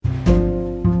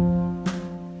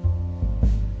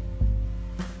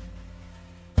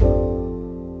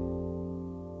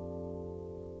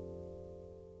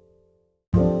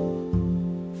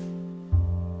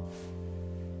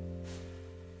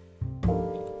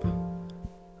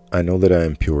I know that I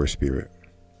am pure spirit,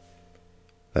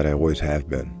 that I always have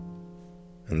been,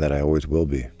 and that I always will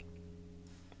be.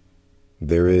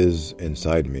 There is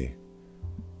inside me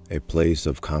a place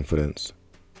of confidence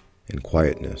and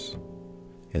quietness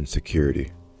and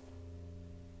security,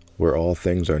 where all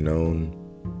things are known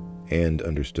and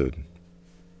understood.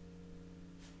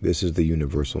 This is the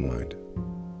universal mind,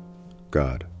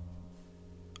 God,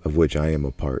 of which I am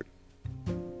a part,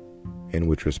 and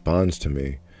which responds to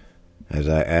me as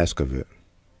I ask of it.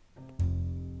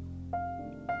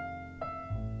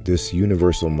 This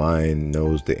universal mind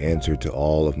knows the answer to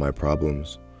all of my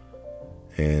problems,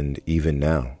 and even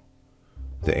now,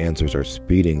 the answers are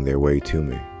speeding their way to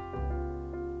me.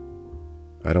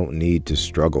 I don't need to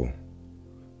struggle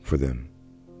for them.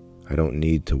 I don't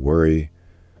need to worry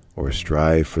or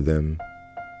strive for them.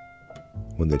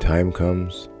 When the time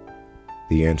comes,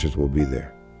 the answers will be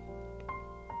there.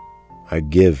 I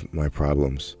give my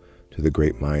problems to the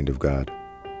great mind of God.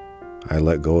 I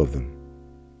let go of them,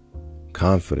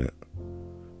 confident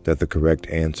that the correct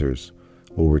answers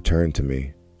will return to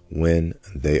me when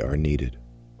they are needed.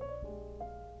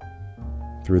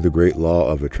 Through the great law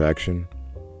of attraction,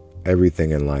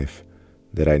 everything in life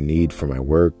that I need for my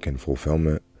work and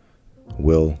fulfillment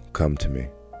will come to me.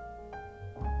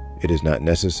 It is not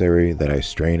necessary that I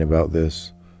strain about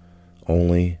this,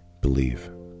 only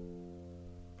believe.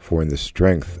 For in the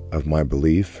strength of my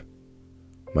belief,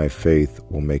 my faith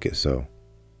will make it so.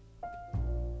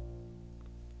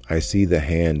 I see the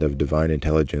hand of divine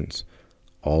intelligence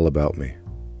all about me,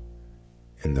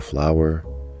 in the flower,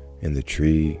 in the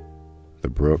tree, the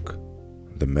brook,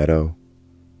 the meadow.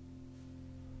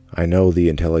 I know the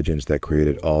intelligence that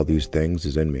created all these things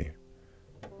is in me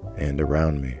and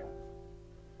around me,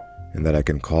 and that I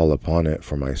can call upon it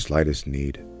for my slightest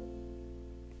need.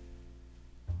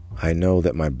 I know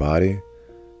that my body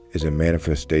is a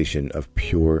manifestation of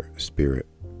pure spirit,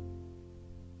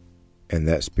 and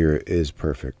that spirit is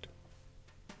perfect.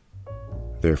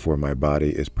 Therefore, my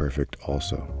body is perfect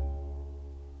also.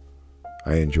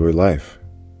 I enjoy life,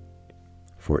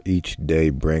 for each day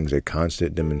brings a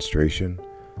constant demonstration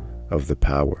of the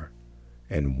power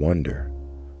and wonder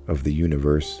of the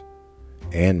universe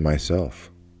and myself.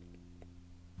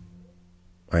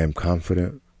 I am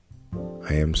confident,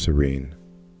 I am serene,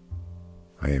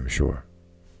 I am sure.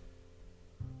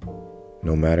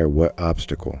 No matter what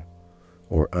obstacle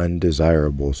or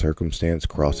undesirable circumstance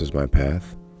crosses my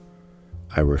path,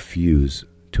 I refuse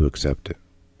to accept it,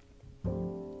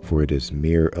 for it is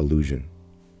mere illusion.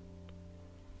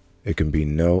 It can be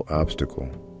no obstacle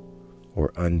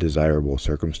or undesirable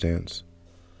circumstance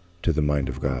to the mind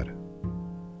of God,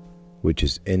 which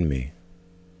is in me,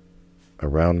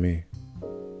 around me,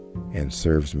 and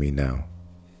serves me now.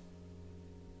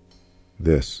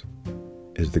 This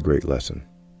is the great lesson.